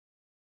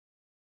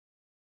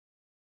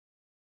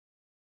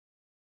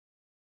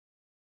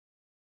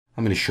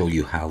I'm going to show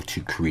you how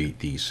to create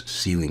these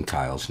ceiling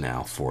tiles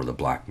now for the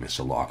Black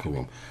Mesa Locker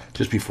Room.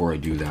 Just before I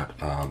do that,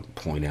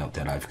 point out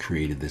that I've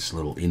created this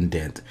little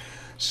indent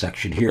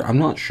section here. I'm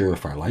not sure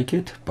if I like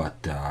it, but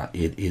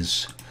it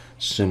is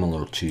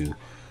similar to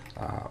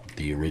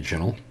the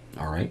original.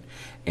 All right,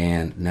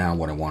 and now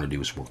what I want to do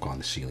is work on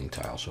the ceiling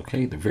tiles.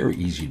 Okay, they're very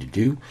easy to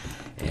do,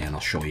 and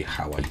I'll show you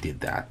how I did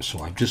that.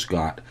 So I've just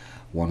got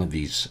one of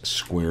these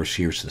squares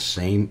here. It's the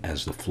same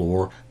as the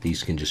floor.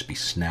 These can just be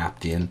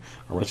snapped in.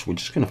 All right, so we're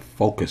just going to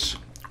focus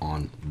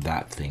on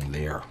that thing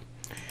there.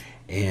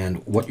 And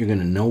what you're going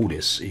to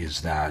notice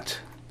is that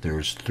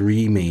there's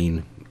three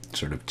main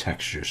sort of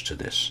textures to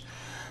this.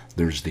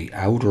 There's the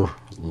outer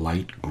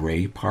light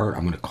gray part.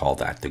 I'm going to call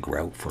that the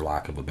grout for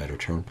lack of a better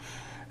term.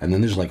 And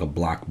then there's like a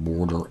black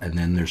border, and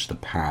then there's the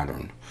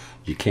pattern.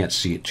 You can't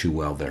see it too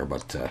well there,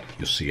 but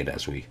you'll see it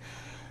as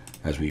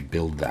we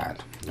build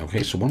that.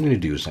 Okay, so what I'm going to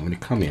do is I'm going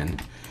to come in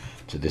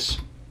to this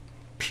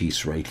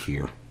piece right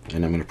here,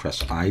 and I'm going to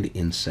press I to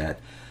inset.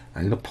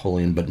 I'm going to pull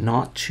in, but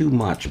not too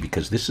much,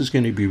 because this is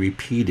going to be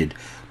repeated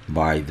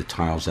by the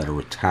tiles that are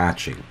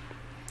attaching.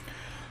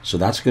 So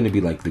that's going to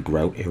be like the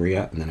grout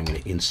area, and then I'm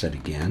going to inset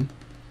again.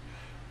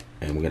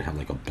 And we're going to have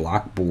like a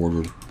black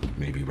border,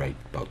 maybe right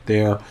about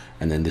there.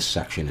 And then this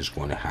section is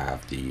going to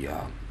have the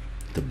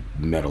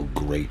metal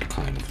grate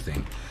kind of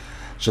thing.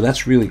 So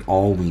that's really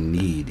all we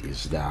need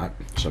is that.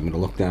 So I'm going to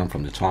look down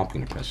from the top. I'm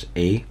going to press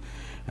A, and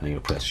I'm going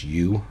to press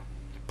U,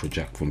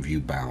 project from view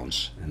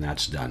bounds, and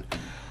that's done.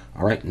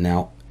 All right,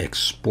 now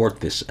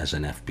export this as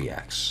an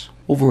FBX.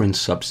 Over in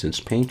Substance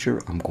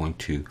Painter, I'm going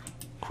to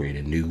create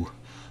a new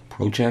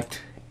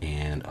project,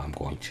 and I'm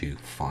going to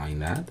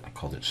find that. I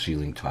called it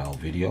Ceiling Tile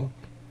Video.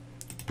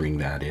 Bring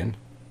that in,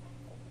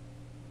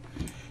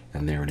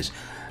 and there it is.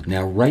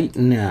 Now right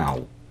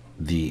now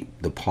the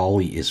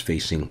poly is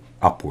facing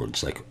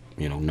upwards, like,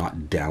 you know,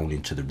 not down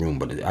into the room,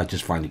 but I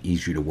just find it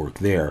easier to work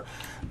there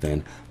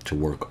than to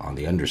work on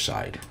the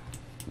underside,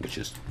 which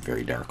is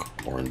very dark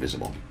or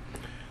invisible.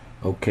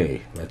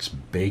 Okay, let's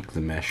bake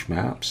the mesh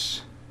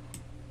maps.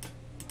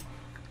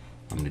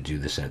 I'm going to do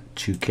this at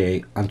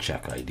 2K.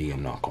 Uncheck ID,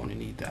 I'm not going to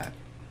need that.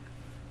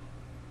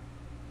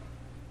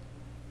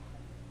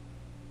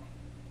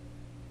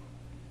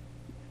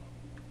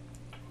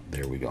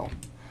 There we go.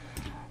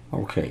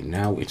 Okay,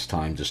 now it's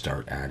time to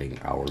start adding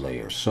our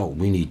layers. So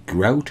we need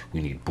grout,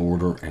 we need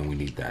border, and we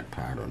need that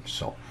pattern.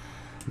 So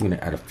I'm going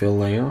to add a fill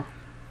layer.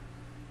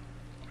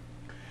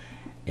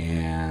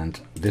 And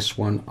this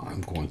one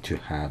I'm going to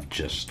have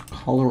just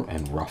color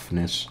and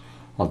roughness.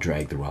 I'll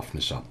drag the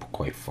roughness up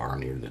quite far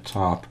near the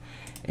top.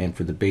 And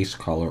for the base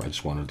color, I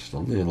just want it just a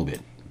little bit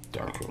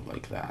darker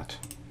like that.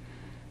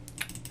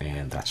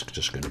 And that's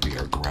just going to be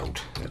our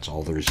grout. That's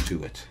all there is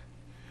to it.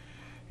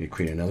 You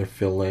create another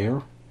fill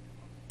layer.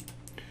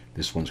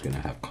 This one's going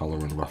to have color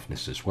and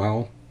roughness as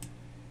well.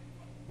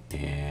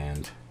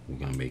 And we're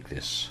going to make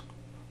this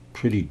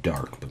pretty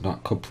dark, but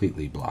not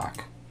completely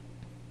black.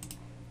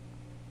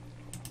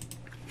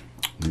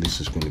 And this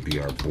is going to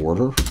be our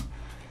border,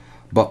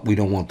 but we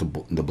don't want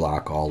the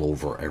black all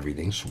over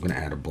everything. So we're going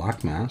to add a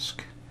black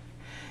mask.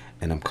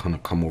 And I'm going to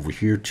come over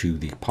here to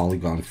the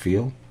polygon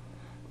fill.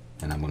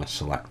 And I'm going to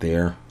select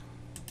there.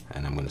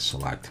 And I'm going to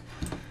select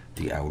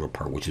the outer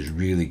part, which is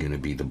really going to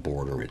be the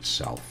border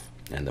itself,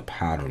 and the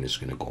pattern is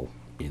going to go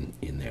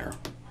in there.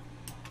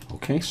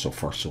 Okay, so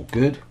far so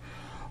good.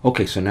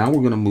 Okay, so now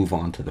we're going to move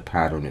on to the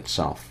pattern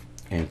itself,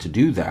 and to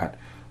do that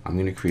I'm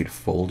going to create a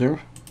folder.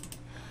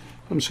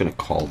 I'm just going to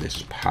call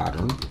this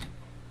pattern.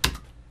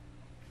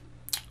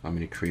 I'm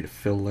going to create a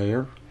fill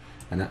layer,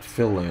 and that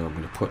fill layer I'm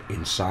going to put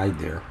inside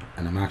there,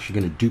 and I'm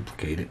actually going to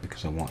duplicate it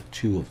because I want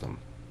two of them.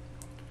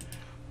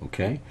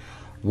 Okay,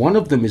 one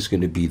of them is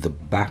going to be the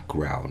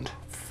background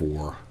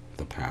for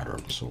the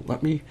pattern. So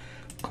let me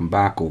come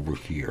back over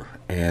here,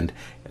 and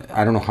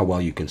I don't know how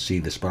well you can see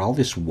this, but all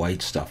this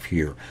white stuff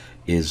here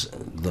is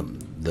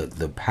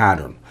the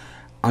pattern.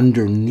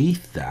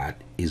 Underneath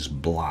that is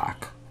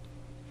black.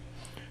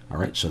 All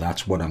right, so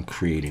that's what I'm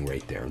creating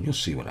right there, and you'll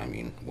see what I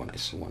mean when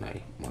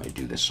I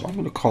do this. So I'm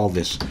going to call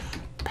this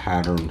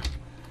pattern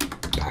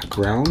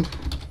background,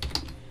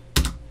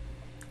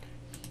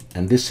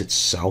 and this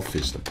itself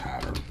is the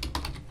pattern,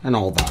 and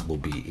all that will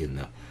be in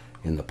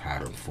the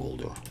pattern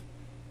folder.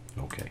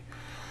 Okay,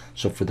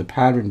 so for the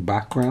pattern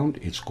background,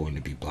 it's going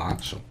to be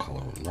black, so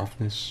color and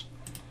roughness.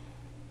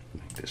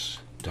 Make this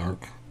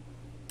dark.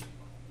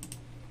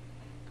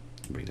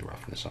 Bring the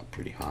roughness up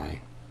pretty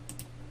high.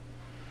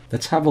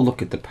 Let's have a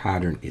look at the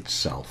pattern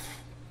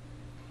itself.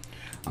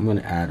 I'm going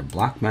to add a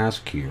black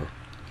mask here,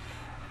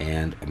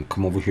 and I'm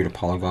come over here to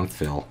polygon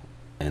fill,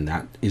 and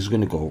that is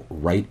going to go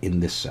right in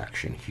this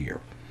section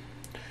here.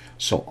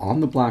 So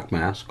on the black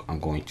mask, I'm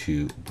going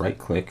to right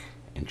click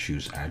and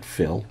choose add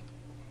fill.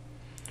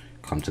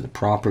 Come to the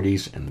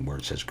properties, and where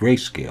it says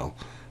grayscale,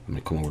 I'm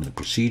going to come over to the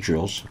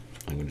procedurals.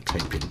 I'm going to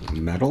type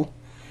in metal,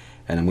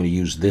 and I'm going to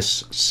use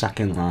this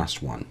second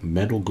last one,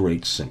 metal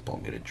grade simple.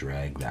 I'm going to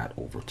drag that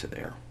over to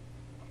there.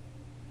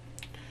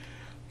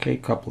 Okay, a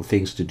couple of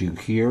things to do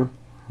here.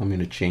 I'm going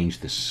to change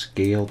the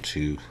scale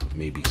to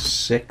maybe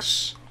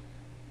 6.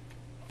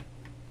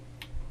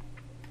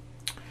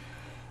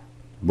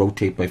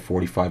 rotate by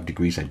 45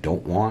 degrees I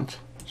don't want,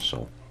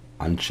 so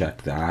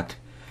uncheck that.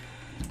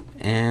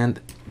 And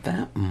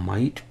that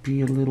might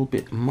be a little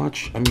bit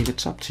much. I mean,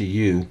 it's up to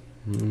you.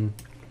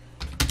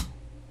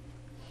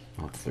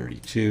 Not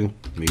 32,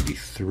 maybe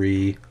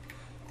 3.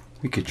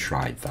 We could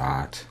try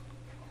that.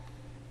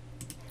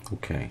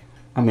 Okay,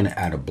 I'm going to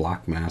add a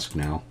black mask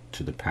now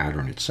to the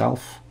pattern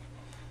itself.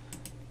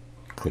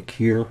 Click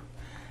here,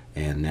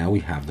 and now we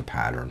have the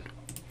pattern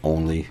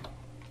only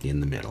in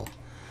the middle.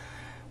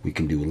 We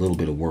can do a little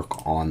bit of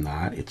work on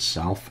that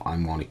itself. I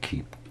want to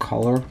keep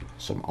color,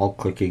 so I'm alt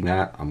clicking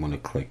that. I'm going to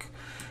click.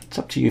 It's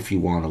up to you if you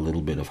want a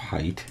little bit of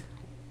height,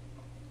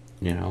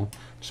 you know,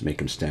 to make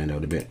them stand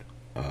out a bit.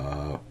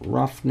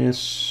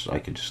 Roughness, I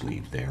could just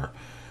leave there,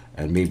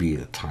 and maybe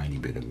a tiny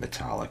bit of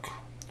metallic,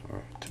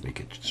 or to make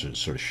it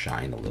sort of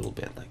shine a little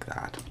bit like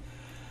that.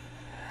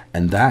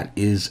 And that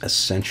is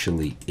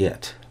essentially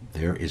it.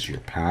 There is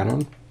your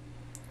pattern.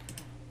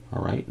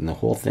 All right, and the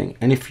whole thing.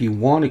 And if you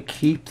want to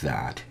keep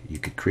that, you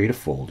could create a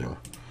folder,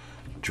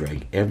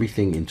 drag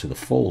everything into the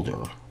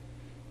folder,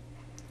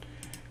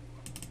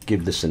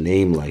 give this a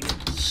name like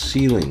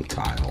ceiling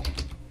tile,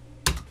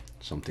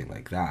 something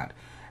like that.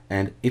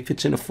 And if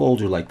it's in a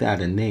folder like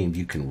that and named,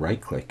 you can right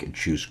click and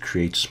choose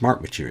create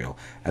smart material,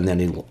 and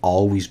then it will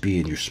always be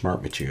in your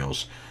smart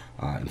materials.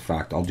 In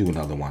fact, I'll do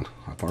another one.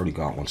 I've already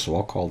got one, so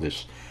I'll call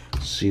this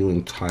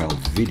ceiling tile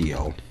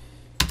video,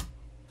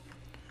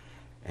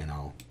 and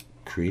I'll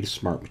create a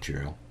smart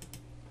material.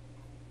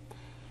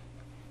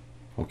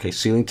 Okay,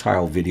 ceiling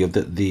tile video.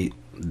 The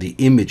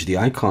image, the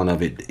icon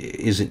of it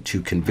isn't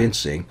too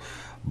convincing,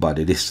 but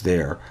it is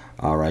there,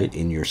 all right,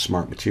 in your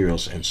smart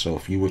materials. And so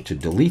if you were to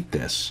delete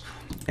this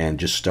and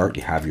just start,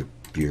 you have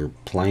your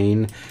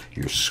plane,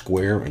 your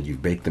square, and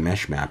you've baked the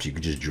mesh maps, you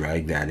could just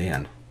drag that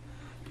in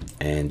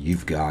and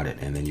you've got it,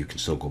 and then you can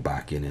still go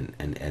back in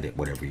and edit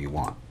whatever you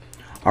want.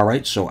 All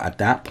right, so at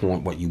that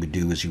point, what you would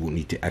do is you would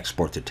need to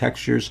export the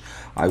textures.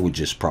 I would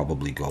just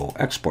probably go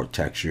export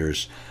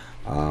textures.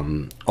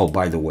 Oh,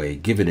 by the way,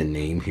 give it a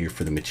name here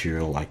for the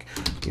material, like,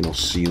 you know,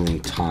 ceiling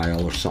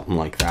tile or something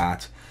like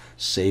that.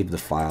 Save the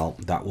file.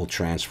 That will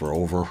transfer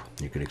over.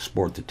 You can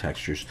export the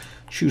textures.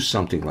 Choose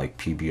something like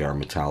PBR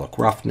metallic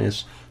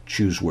roughness.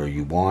 Choose where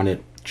you want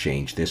it.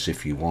 Change this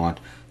if you want.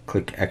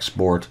 Click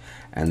export,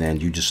 and then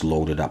you just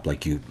load it up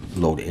like you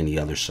load any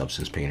other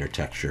Substance Painter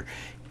texture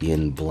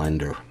in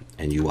Blender,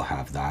 and you will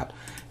have that,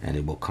 and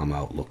it will come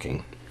out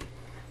looking,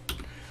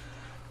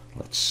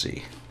 let's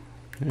see,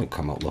 it'll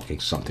come out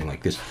looking something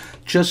like this.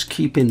 Just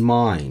keep in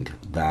mind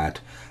that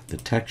the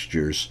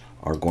textures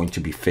are going to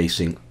be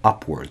facing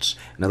upwards.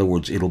 In other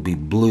words, it'll be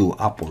blue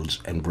upwards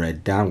and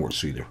red downwards.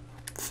 So either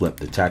flip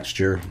the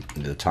texture,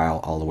 the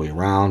tile all the way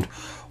around,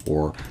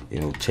 or,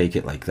 you know, take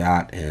it like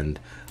that and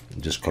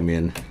just come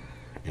in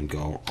and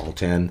go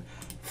Alt N,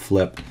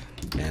 flip,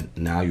 and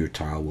now your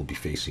tile will be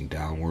facing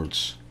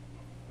downwards,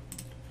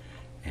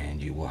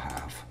 and you will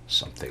have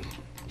something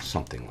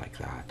like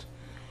that.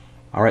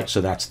 All right,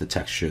 so that's the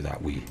texture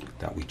that we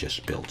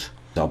just built.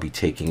 I'll be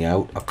taking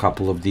out a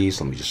couple of these.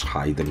 Let me just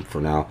hide them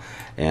for now,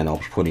 and I'll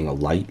be putting a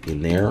light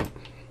in there.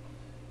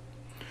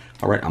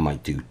 All right, I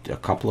might do a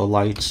couple of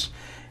lights,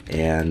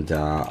 and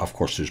of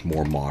course there's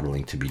more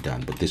modeling to be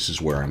done, but this is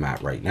where I'm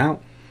at right now.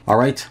 All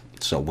right,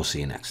 so we'll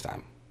see you next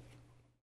time.